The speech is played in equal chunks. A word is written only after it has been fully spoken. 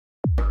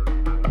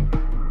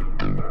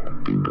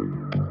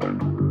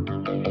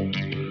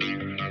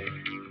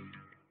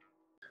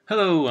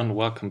Hello and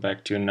welcome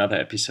back to another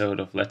episode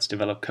of Let's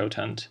Develop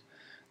CodeHunt.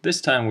 This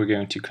time we're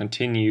going to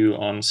continue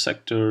on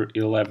Sector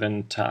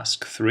 11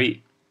 Task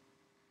 3.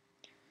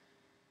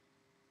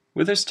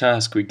 With this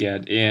task we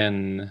get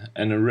in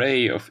an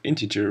array of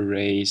integer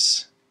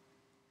arrays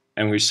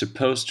and we're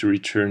supposed to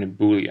return a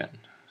boolean.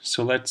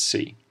 So let's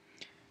see.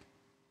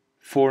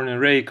 For an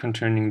array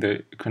containing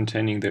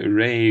the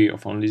array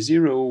of only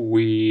 0,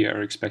 we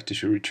are expected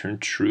to return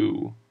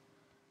true.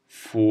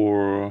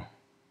 For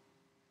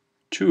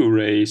two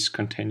arrays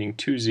containing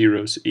two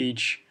zeros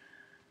each,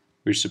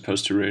 we're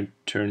supposed to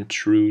return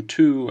true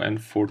 2,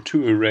 and for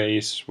two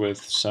arrays with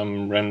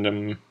some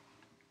random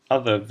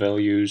other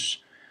values,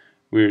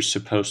 we're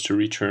supposed to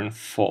return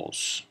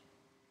false.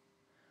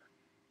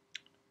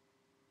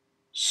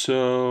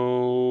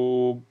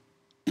 So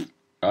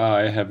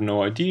I have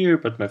no idea,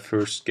 but my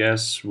first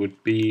guess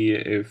would be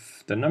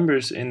if the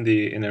numbers in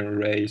the inner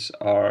arrays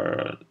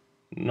are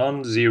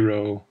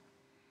non-zero,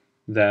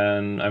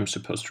 then I'm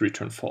supposed to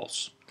return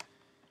false.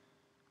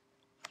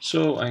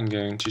 So I'm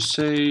going to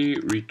say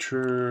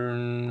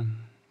return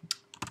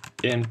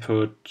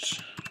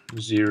input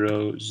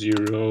 0,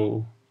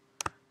 0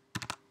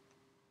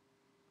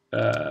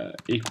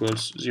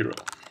 equals 0.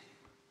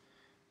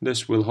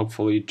 This will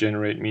hopefully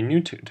generate me a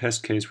new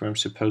test case where I'm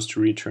supposed to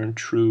return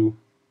true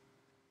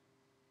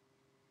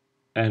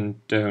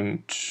and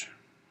don't,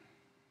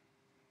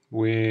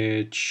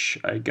 which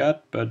I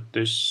got, but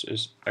this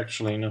is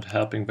actually not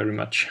helping very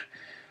much.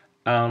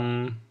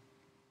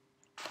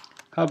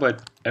 How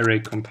about array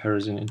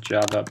comparison in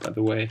Java, by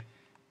the way?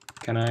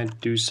 Can I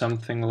do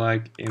something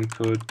like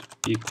input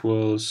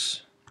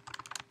equals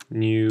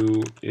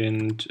new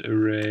int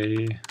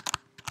array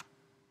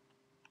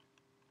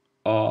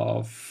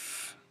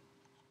of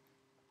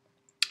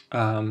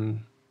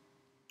can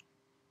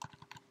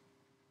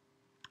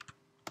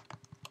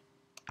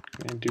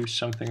I do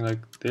something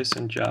like this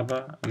in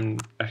Java? I'm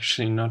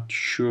actually not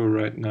sure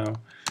right now.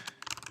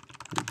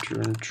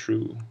 Return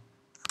true.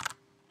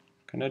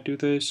 Can I do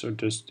this, or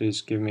does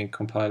this give me a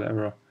compile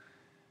error?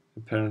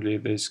 Apparently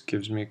this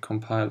gives me a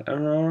compile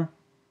error.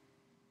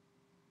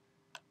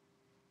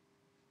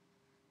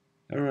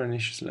 Error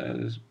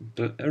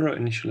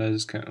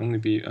initializers can only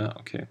be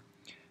okay.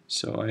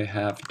 So I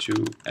have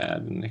to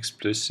add an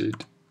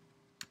explicit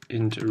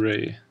int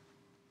array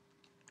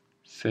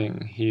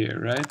thing here,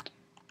 right?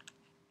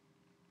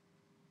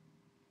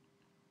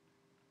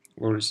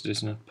 Or is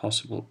this not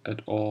possible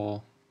at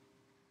all?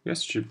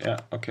 Yes, it should. Yeah,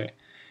 okay.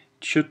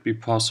 It should be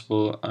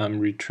possible. I'm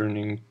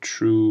returning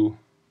true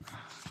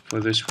for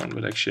this one,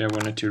 but actually I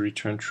wanted to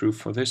return true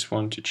for this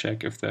one to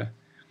check if the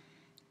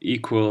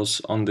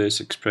equals on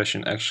this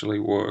expression actually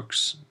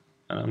works.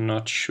 And I'm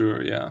not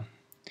sure. Yeah,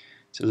 it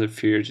says I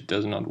feared it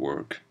does not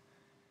work.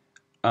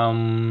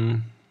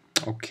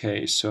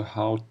 Okay, so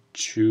how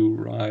to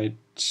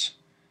write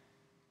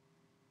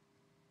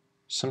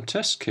some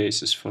test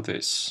cases for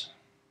this?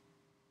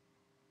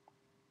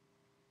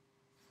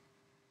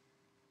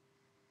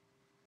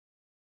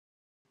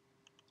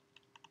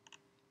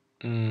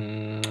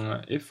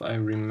 If I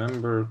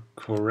remember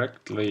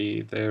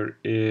correctly, there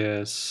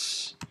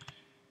is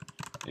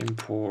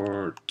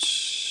import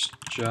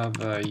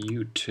Java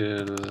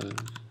util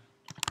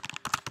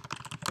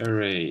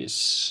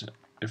arrays.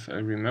 If I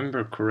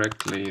remember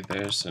correctly,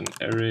 there's an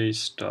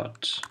arrays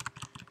dot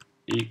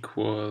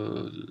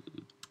equal,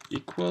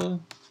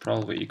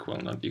 probably equal,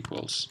 not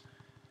equals,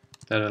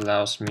 that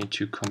allows me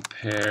to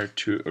compare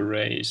two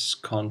arrays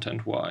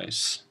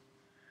content-wise.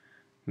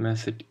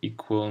 Method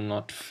equal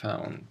not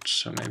found,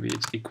 so maybe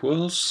it's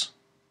equals.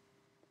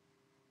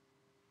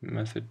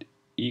 Method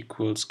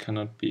equals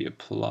cannot be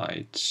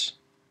applied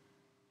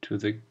to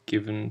the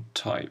given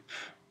type.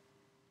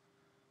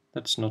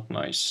 That's not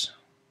nice.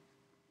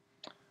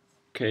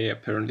 Okay,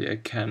 apparently I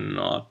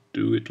cannot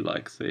do it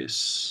like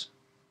this.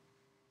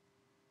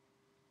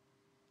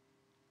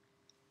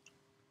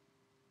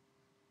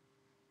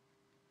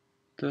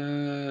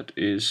 That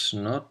is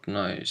not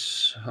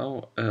nice.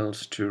 How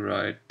else to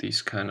write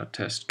these kind of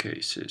test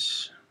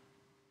cases?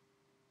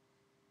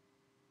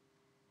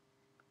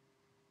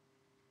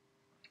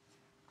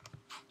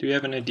 Do you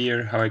have an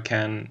idea how I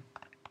can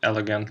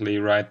elegantly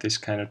write this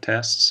kind of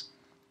tests?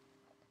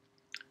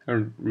 I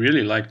would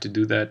really like to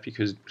do that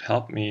because it would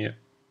help me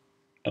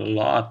a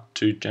lot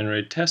to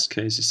generate test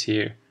cases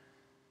here.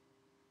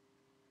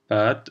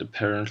 But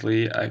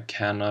apparently I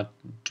cannot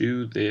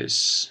do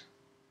this.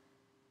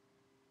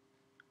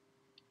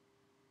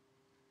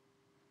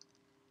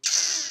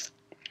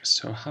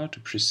 So how to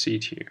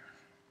proceed here?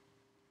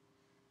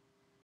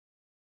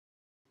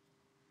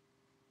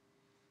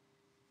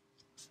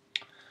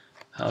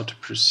 How to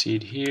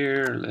proceed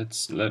here?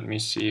 Let me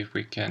see if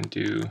we can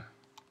do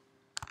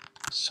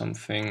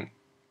something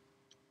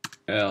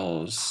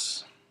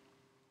else.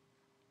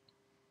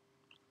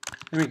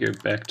 Let me go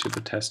back to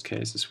the test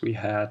cases we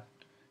had.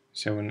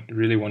 So I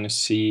really want to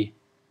see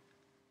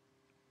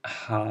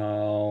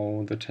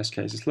how the test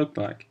cases look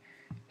like.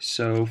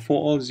 So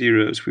for all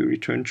zeros we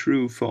return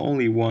true, for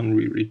only one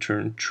we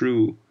return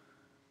true.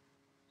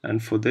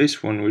 And for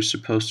this one, we're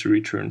supposed to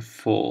return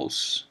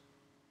false.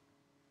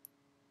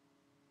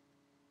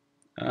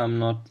 I'm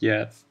not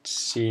yet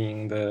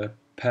seeing the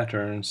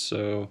pattern,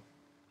 so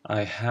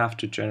I have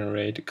to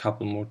generate a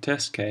couple more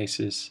test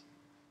cases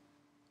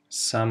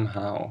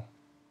somehow.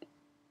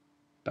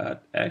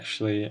 But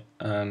actually,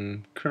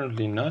 I'm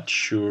currently not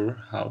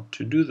sure how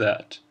to do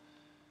that.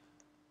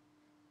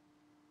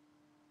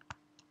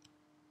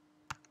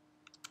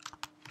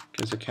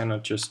 Because I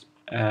cannot just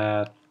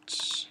add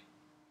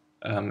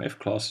if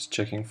clauses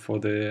checking for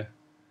the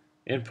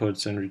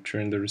inputs and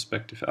return the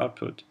respective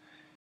output.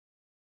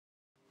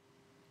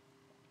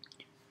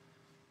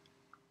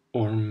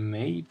 Or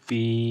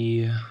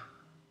maybe,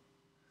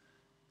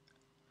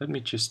 let me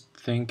just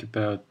think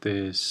about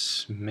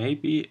this.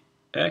 Maybe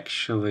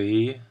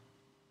actually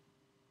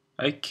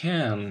I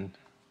can.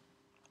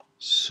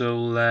 So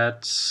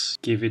let's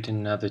give it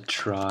another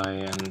try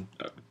and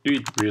do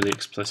it really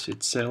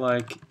explicit. Say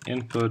like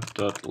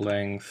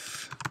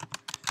input.length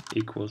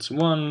equals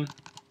 1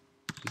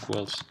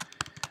 equals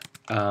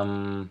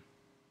then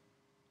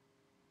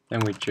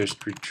we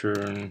just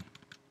return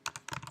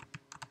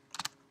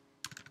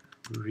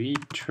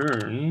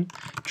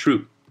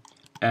true,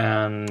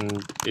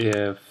 and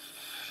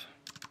if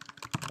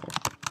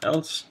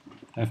else,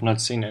 I've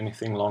not seen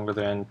anything longer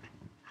than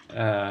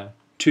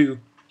 2,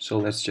 so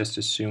let's just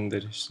assume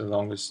that it's the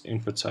longest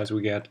input size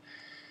we get.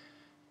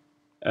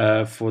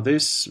 For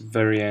this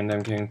variant,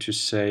 I'm going to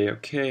say,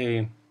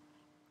 okay,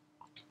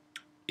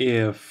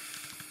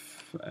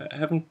 if I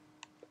haven't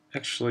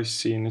actually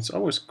seen, it's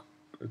always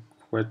a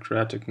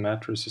quadratic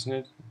matrix, isn't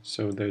it?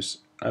 So there's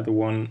either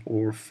 1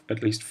 or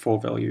at least 4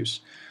 values.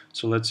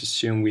 So let's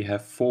assume we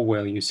have 4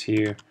 values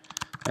here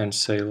and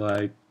say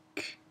like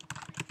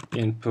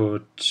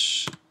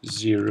input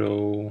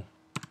 0,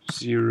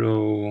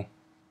 0,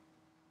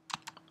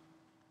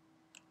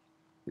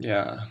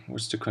 yeah,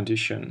 what's the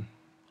condition?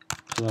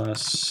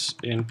 Plus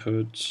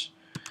input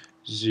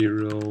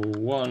 0,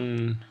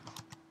 1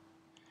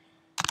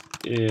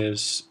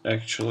 is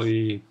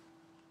actually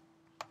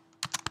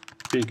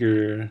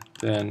bigger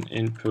than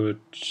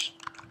input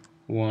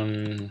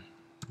 1,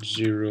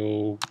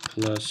 0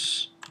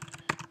 plus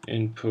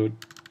input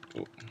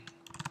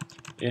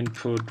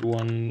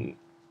 1,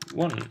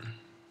 1.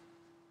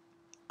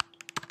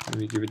 And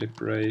we give it a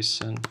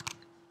brace and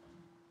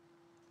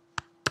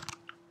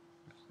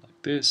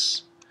like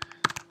this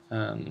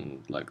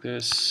and like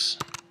this.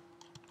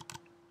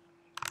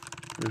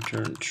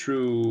 Return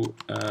true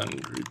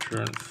and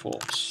return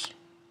false.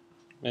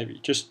 Maybe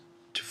just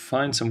to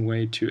find some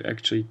way to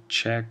actually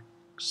check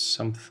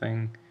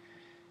something.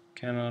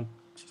 Cannot,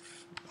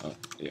 oh,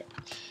 yeah.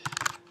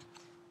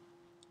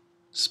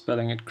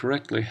 Spelling it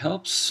correctly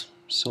helps,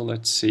 so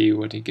let's see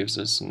what he gives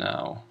us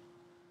now.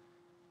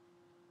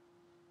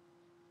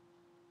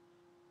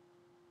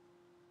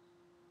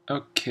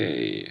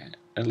 Okay,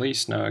 at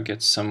least now I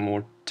get some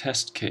more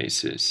test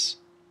cases.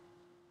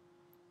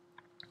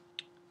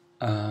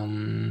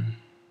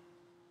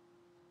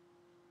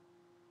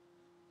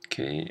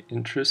 Okay,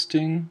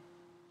 interesting.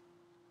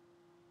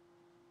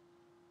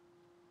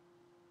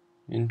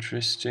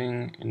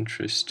 Interesting.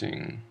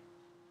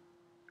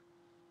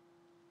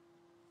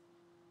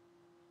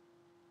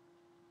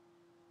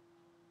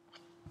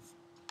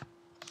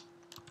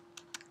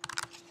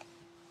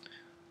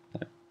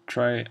 Let's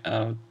try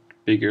out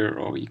bigger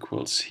or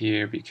equals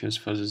here, because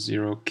for the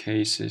 0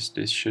 cases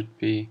this should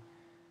be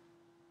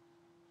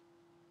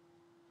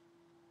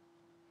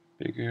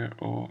bigger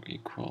or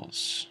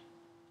equals.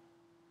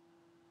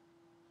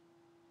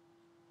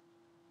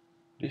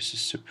 This is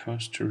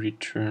supposed to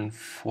return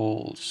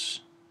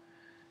false.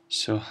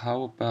 So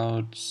how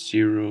about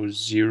 0,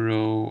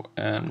 0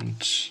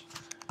 and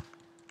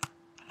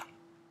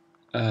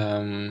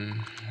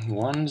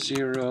 1,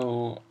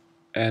 0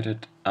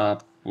 added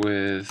up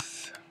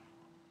with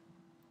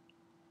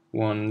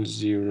 1,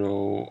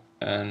 0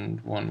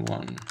 and 1,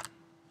 1.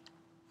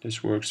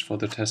 This works for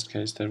the test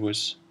case that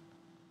was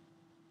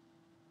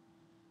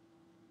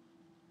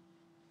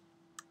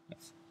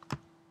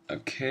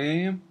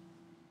okay.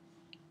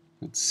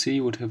 Let's see,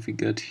 what have we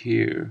got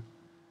here?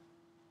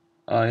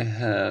 I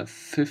have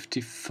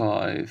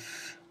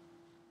 55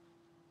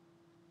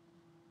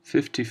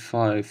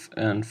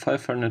 and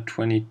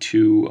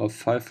 522 of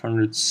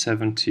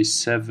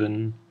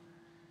 577.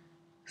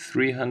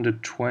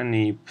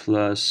 320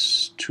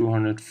 plus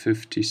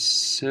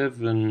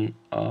 257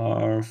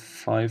 are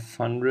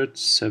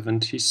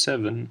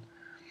 577.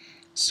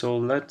 So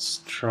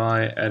let's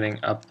try adding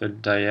up the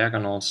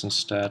diagonals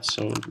instead.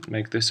 So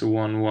make this a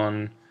 1,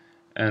 1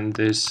 and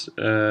this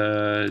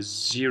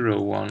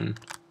 0, 1.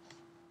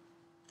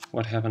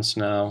 What happens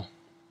now?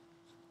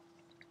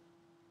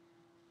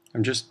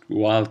 I'm just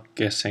wild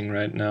guessing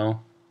right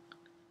now.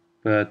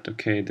 But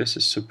okay, this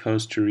is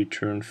supposed to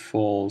return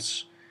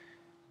false.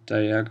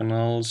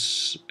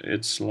 Diagonals,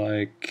 it's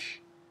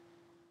like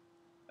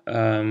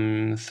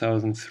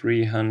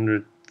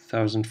 1300,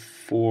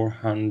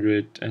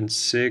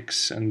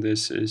 1406, and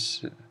this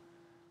is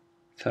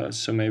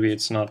so maybe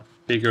it's not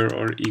bigger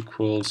or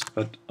equals,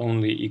 but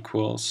only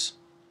equals.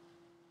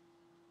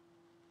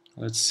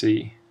 Let's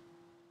see.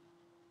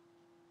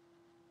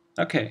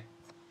 Okay,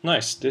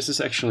 nice. This is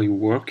actually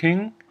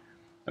working.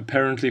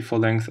 Apparently for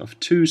length of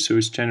 2, so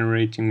it's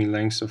generating me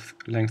length of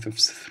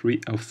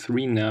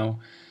 3 now.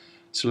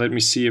 So let me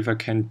see if I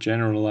can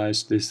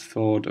generalize this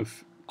thought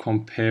of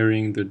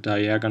comparing the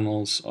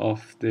diagonals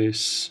of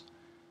this.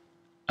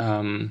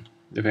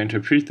 If I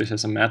interpret this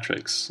as a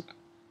matrix,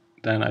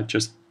 then I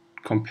just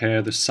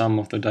compare the sum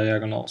of the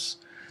diagonals.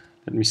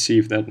 Let me see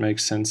if that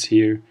makes sense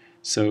here.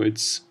 So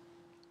it's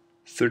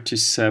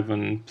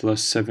 37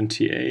 plus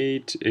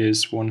 78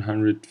 is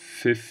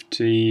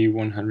 150,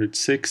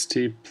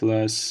 160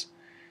 plus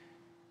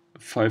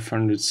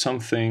 500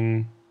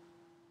 something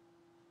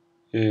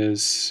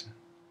is,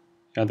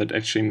 yeah, that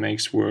actually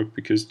makes work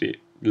because the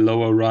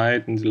lower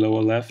right and the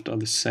lower left are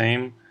the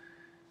same.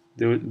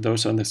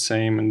 Those are the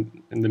same,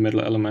 and in the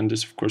middle element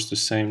is of course the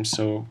same,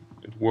 so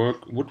it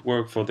would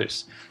work for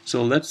this.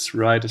 So let's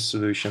write a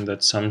solution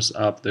that sums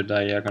up the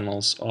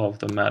diagonals of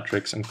the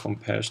matrix and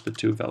compares the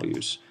two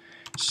values.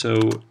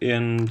 So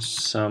in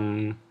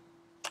sum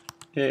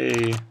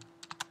A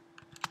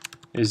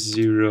is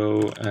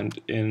 0 and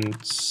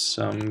in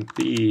sum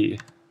B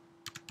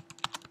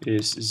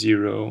is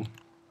 0.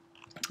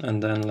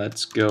 And then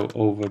let's go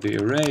over the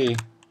array.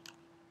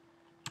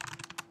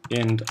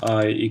 Int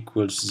I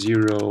equals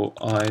 0,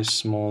 I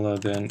smaller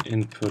than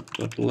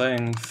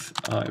input.length,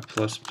 I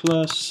plus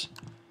plus.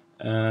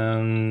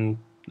 And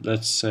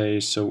let's say,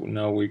 so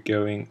now we're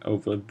going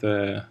over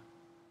the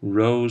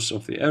rows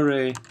of the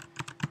array.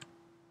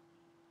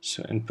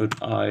 So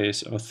input I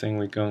is our thing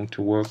we're going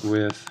to work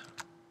with.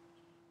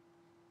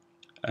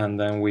 And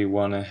then we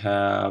want to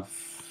have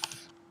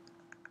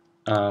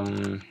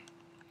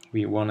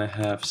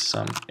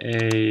sum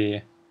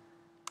A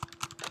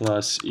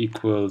plus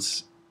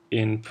equals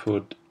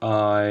input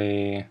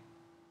I.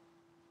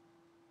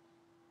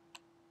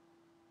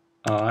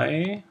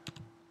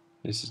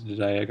 This is the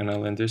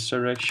diagonal in this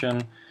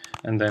direction,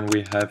 and then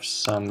we have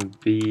sum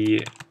B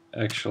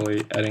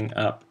actually adding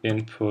up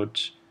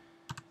input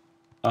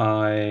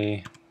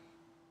I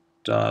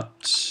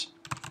dot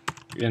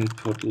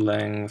input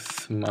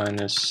length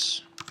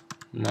minus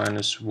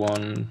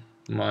 1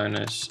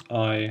 minus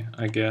I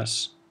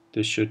guess.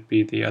 This should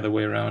be the other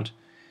way around.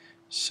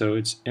 So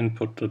it's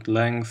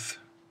input.length.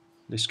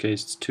 In this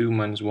case it's 2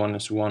 minus 1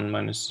 is 1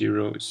 minus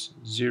 0 is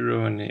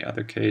 0. In the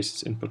other case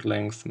it's input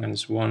length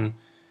minus 1.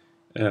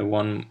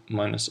 1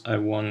 minus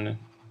I1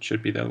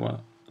 should be the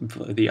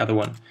other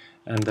one.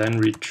 And then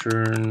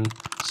return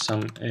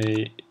sum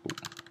A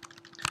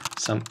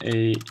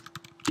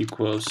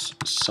equals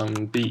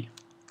sum B.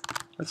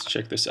 Let's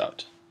check this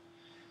out.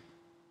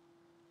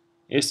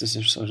 Is this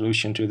a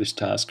solution to this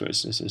task, or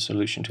is this a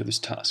solution to this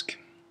task?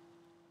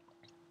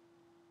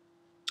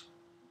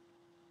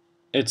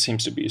 It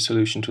seems to be a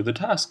solution to the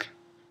task.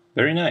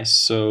 Very nice.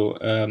 So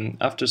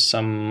after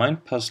some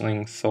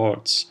mind-puzzling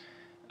thoughts,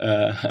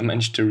 I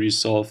managed to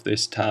resolve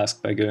this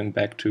task by going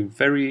back to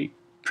very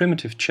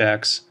primitive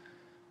checks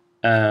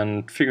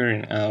and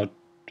figuring out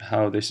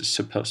how this is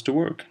supposed to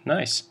work.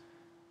 Nice.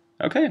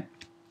 Okay.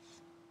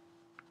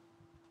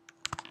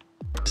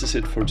 This is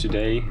it for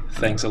today.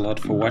 Thanks a lot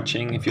for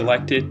watching. If you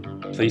liked it,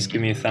 please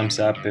give me a thumbs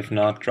up. If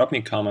not, drop me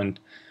a comment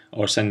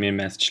or send me a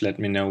message. Let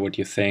me know what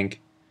you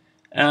think.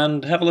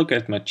 And have a look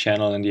at my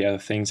channel and the other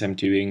things I'm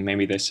doing.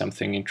 Maybe there's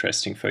something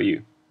interesting for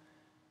you.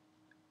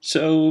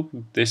 So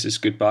this is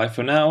goodbye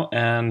for now,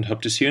 and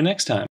hope to see you next time.